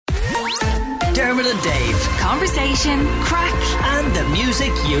Dermot and Dave. Conversation, crack, And the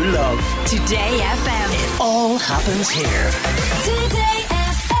music you love. Today FM. It all happens here. Today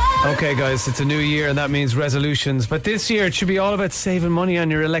FM. Okay, guys, it's a new year and that means resolutions. But this year it should be all about saving money on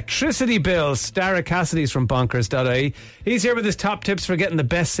your electricity bills. Dara Cassidy's from bonkers.ie. He's here with his top tips for getting the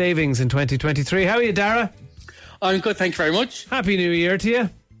best savings in 2023. How are you, Dara? I'm good, thank you very much. Happy New Year to you.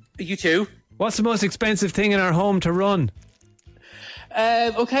 You too. What's the most expensive thing in our home to run?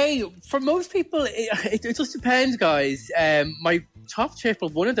 Okay, for most people, it just depends, guys. My top tip, well,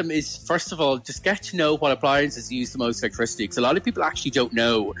 one of them is, first of all, just get to know what appliances use the most electricity, because a lot of people actually don't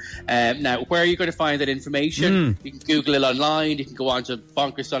know. Now, where are you going to find that information? You can Google it online, you can go on to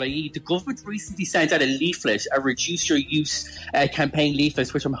bonkers.ie. The government recently sent out a leaflet, a Reduce Your Use campaign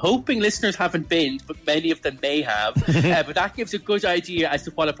leaflet, which I'm hoping listeners haven't binned, but many of them may have. But that gives a good idea as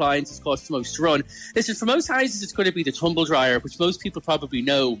to what appliances cost the most to run. Listen, for most houses, it's going to be the tumble dryer, which most people probably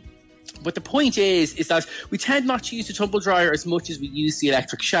know. But the point is that we tend not to use the tumble dryer as much as we use the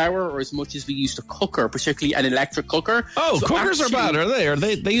electric shower or as much as we use the cooker, particularly an electric cooker. Oh, so cookers actually, are bad, are they? Or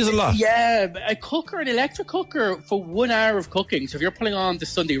they use a lot? Yeah, an electric cooker for 1 hour of cooking. So if you're putting on the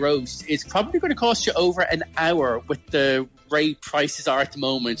Sunday roast, it's probably going to cost you over an hour with the rate prices are at the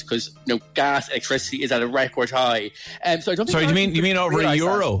moment, because gas, electricity is at a record high. So I don't. Sorry, you mean over €1?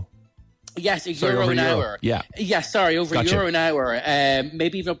 That. Yes, euro an hour. Yeah. Yes, sorry, over €1 an hour.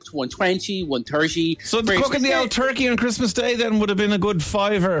 Maybe even up to 120, 130. So cooking the old turkey on Christmas Day then would have been a good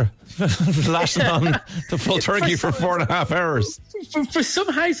 $5 lashing on the full turkey for 4.5 hours. For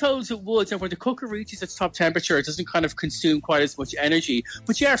some households it would, and when the cooker reaches its top temperature, it doesn't kind of consume quite as much energy.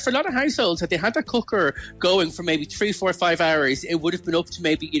 But yeah, for a lot of households, if they had that cooker going for maybe 3, 4, 5 hours, it would have been up to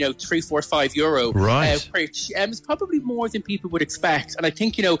maybe, €3, 4, €5. Right. Which is probably more than people would expect. And I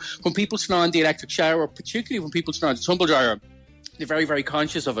think, when people turn on the electric shower, particularly when people turn on the tumble dryer, they're very, very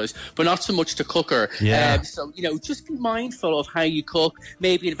conscious of it, but not so much the cooker. Yeah. So, just be mindful of how you cook.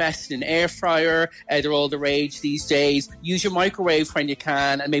 Maybe invest in an air fryer. They're all the rage these days. Use your microwave when you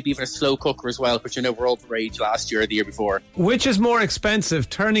can, and maybe even a slow cooker as well, which were all the rage last year or the year before. Which is more expensive,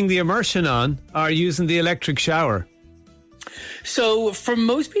 turning the immersion on or using the electric shower? So for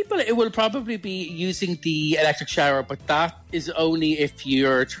most people, it will probably be using the electric shower, but that is only if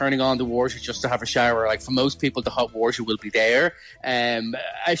you're turning on the water just to have a shower. Like for most people, the hot water will be there. An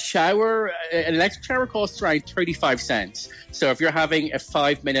electric shower costs around 35 cents. So if you're having a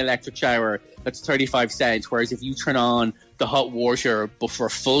 5-minute electric shower, that's 35 cents. Whereas if you turn on the hot water, but for a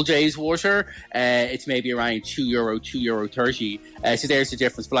full day's water, it's maybe around €2, €2.30. So there's the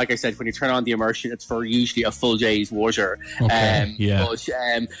difference. But like I said, when you turn on the immersion, it's for usually a full day's water. Okay,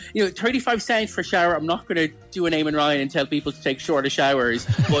 But 35 cents for a shower. I'm not going to do an Eamon and Ryan and tell people to take shorter showers.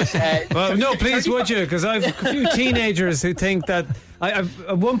 But well, no, please, would you? Because I've a few teenagers who think that.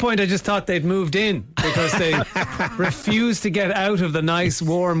 At one point, I just thought they'd moved in because they refused to get out of the nice,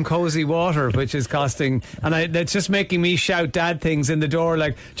 warm, cozy water, which is costing. And that's just making me shout dad things in the door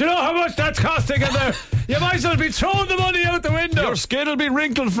like, do you know how much that's costing in there? You might as well be throwing the money out the window. Your skin will be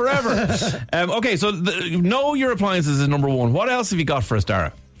wrinkled forever. Okay, so know your appliances is number one. What else have you got for us,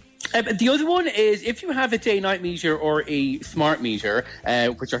 Dara? The other one is if you have a day-night meter or a smart meter,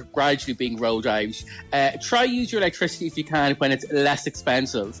 which are gradually being rolled out, try use your electricity if you can when it's less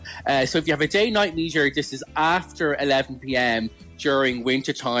expensive. So if you have a day-night meter, this is after 11 p.m. during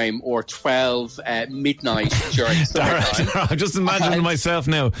winter time or 12 midnight during summertime. I'm just imagining myself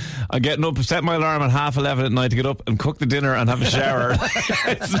now. I'm getting up, set my alarm at 11:30 at night to get up and cook the dinner and have a shower.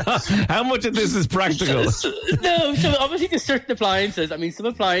 How much of this is practical? No, so obviously there's certain appliances. I mean, some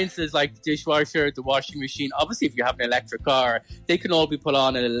appliances like the dishwasher, the washing machine, obviously if you have an electric car, they can all be put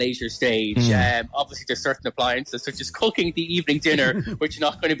on at a later stage. Obviously there's certain appliances such as cooking the evening dinner, which you're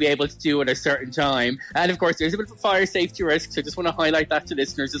not going to be able to do at a certain time. And of course there's a bit of a fire safety risk, so I just want to highlight that to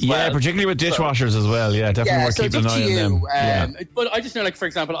listeners as well. Yeah, particularly with dishwashers as well. Yeah, definitely worth keeping an eye on them. But I just know, like, for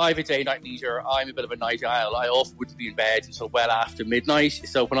example, I have a day-night meter. I'm a bit of a night owl. I often wouldn't be in bed until well after midnight.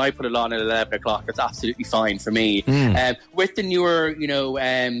 So when I put it on at 11 o'clock, that's absolutely fine for me. With the newer,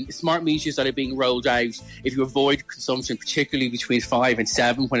 smart meters that are being rolled out, if you avoid consumption, particularly between 5 and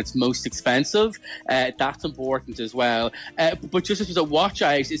 7 when it's most expensive, that's important as well. But just as a watch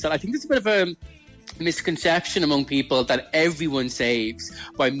out is that I think there's a bit of a misconception among people that everyone saves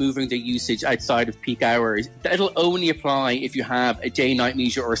by moving their usage outside of peak hours. That'll only apply if you have a day-night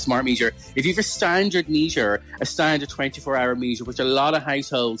meter or a smart meter. If you have a standard meter, a standard 24-hour meter, which a lot of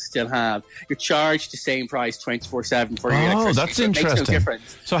households still have, you're charged the same price 24/7 for your electricity. Oh, that's so interesting. It makes no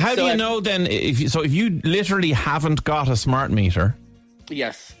difference. So how do you know then, if you literally haven't got a smart meter,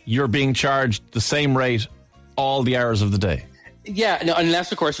 yes, you're being charged the same rate all the hours of the day? Yeah, no,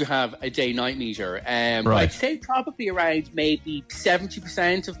 unless of course you have a day-night meter. Right. I'd say probably around maybe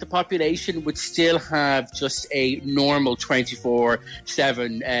 70% of the population would still have just a normal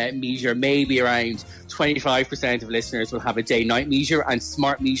 24/7 meter. Maybe around 25% of listeners will have a day-night meter, and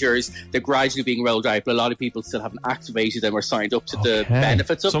smart meters, they're gradually being rolled out, but a lot of people still haven't activated them or signed up to the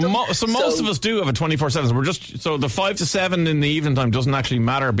benefits of them. So most of us do have a 24/7. So the 5 to 7 in the evening time doesn't actually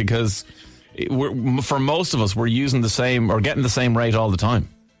matter because for most of us, we're using the same or getting the same rate all the time.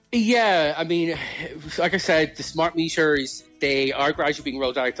 Yeah, I mean, like I said, the smart meters, they are gradually being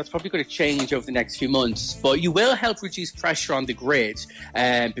rolled out. That's probably going to change over the next few months. But you will help reduce pressure on the grid,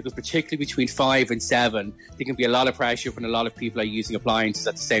 because particularly between 5 and 7, there can be a lot of pressure when a lot of people are using appliances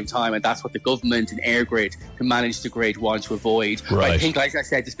at the same time. And that's what the government and EirGrid can manage the grid want to avoid. Right. I think, like I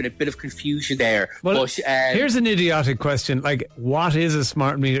said, there's been a bit of confusion there. Well, but, here's an idiotic question. Like, what is a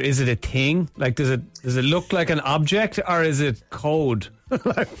smart meter? Is it a thing? Like, does it look like an object, or is it code?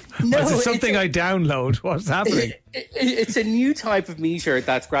 No, is it something I download? What's happening? It's a new type of meter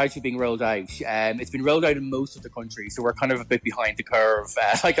that's gradually being rolled out. It's been rolled out in most of the country, so we're kind of a bit behind the curve,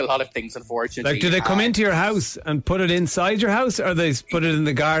 like a lot of things, unfortunately. Like, do they come into your house and put it inside your house, or they put it in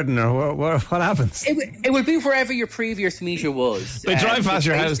the garden, or what happens? It would be wherever your previous meter was. They drive past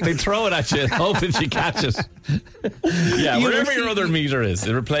your house, they throw it at you, hoping you catch it. Yeah, wherever your other meter is,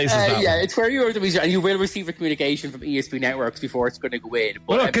 it replaces that. Yeah, it's where your other meter, and you will receive a communication from ESP Networks before it's going to go in.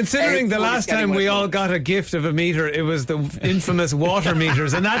 But, well, considering the last time we all got a gift of a meter, it was the infamous water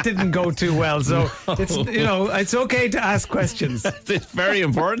meters, and that didn't go too well. So it's it's okay to ask questions. It's very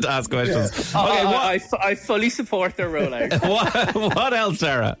important to ask questions. Yeah. Okay, I fully support their rollout. what else,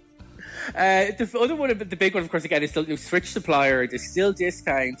 Sarah? The other one, the big one, of course, again, is still switch supplier. There's still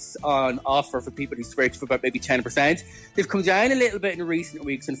discounts on offer for people who switch for about maybe 10%. They've come down a little bit in recent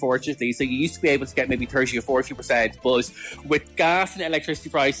weeks, unfortunately. So you used to be able to get maybe 30 or 40%, but with gas and electricity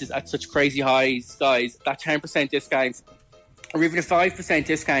prices at such crazy highs, guys, that 10% discount, or even a 5%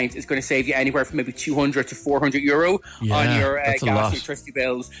 discount, is going to save you anywhere from maybe €200 to €400 on your gas and electricity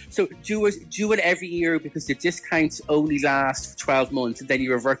bills. So do it every year, because the discounts only last for 12 months, and then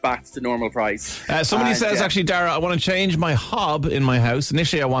you revert back to the normal price. Somebody says, actually, Dara, I want to change my hob in my house.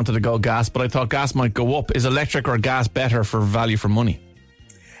 Initially, I wanted to go gas, but I thought gas might go up. Is electric or gas better for value for money?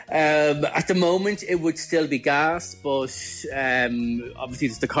 At the moment, it would still be gas, but obviously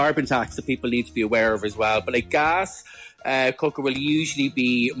there's the carbon tax that people need to be aware of as well. But like gas cooker will usually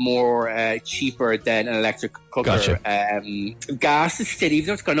be more cheaper than an electric cooker. Gotcha. Gas is still, even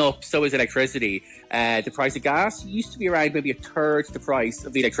though it's gone up, so is electricity. The price of gas used to be around maybe a third the price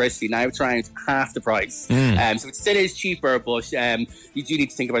of the electricity. Now it's around half the price. So it still is cheaper, but you do need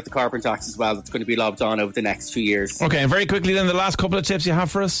to think about the carbon tax as well. That's going to be lobbed on over the next 2 years. Okay, and very quickly then, the last couple of tips you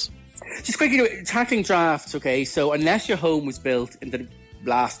have for us? Just quickly, tackling drafts, okay? So unless your home was built in the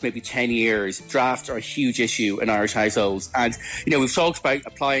last maybe 10 years, drafts are a huge issue in Irish households. And, we've talked about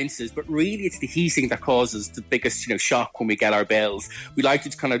appliances, but really it's the heating that causes the biggest, shock when we get our bills. We like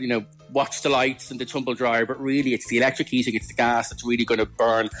to kind of, watch the lights and the tumble dryer, but really it's the electric heating, it's the gas that's really going to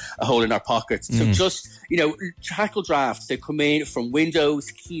burn a hole in our pockets. So just, tackle drafts. They come in from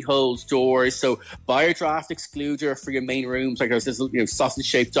windows, keyholes, doors. So buy a draft excluder for your main rooms, like those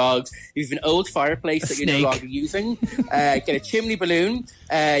sausage-shaped dogs. If you have an old fireplace that you're no longer using, get a chimney balloon.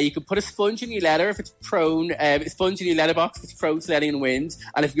 You can put a sponge in your letter if it's prone, a sponge in your letterbox if it's prone to letting in wind.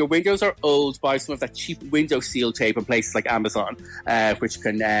 And if your windows are old, buy some of that cheap window seal tape on places like Amazon, which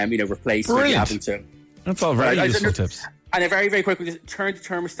can, replace what you happen to. That's all very useful tips. And a very, very quick, turn the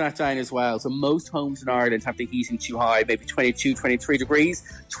thermostat down as well. So most homes in Ireland have the heating too high, maybe 22, 23 degrees.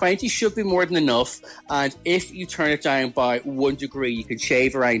 20 should be more than enough. And if you turn it down by 1 degree, you can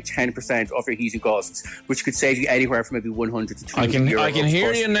shave around 10% off your heating costs, which could save you anywhere from maybe 100 to 200 euros. I can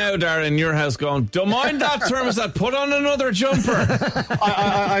hear you now, Dara, in your house going, don't mind that thermostat, put on another jumper.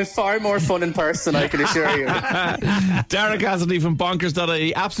 I'm far more fun in person, I can assure you. Dara Cassidy from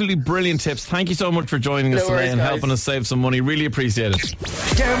Bonkers.ie. Absolutely brilliant tips. Thank you so much for joining us today and helping us save some money. Really appreciate it.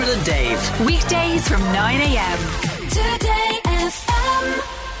 Dermot and Dave. Weekdays from 9 a.m. Today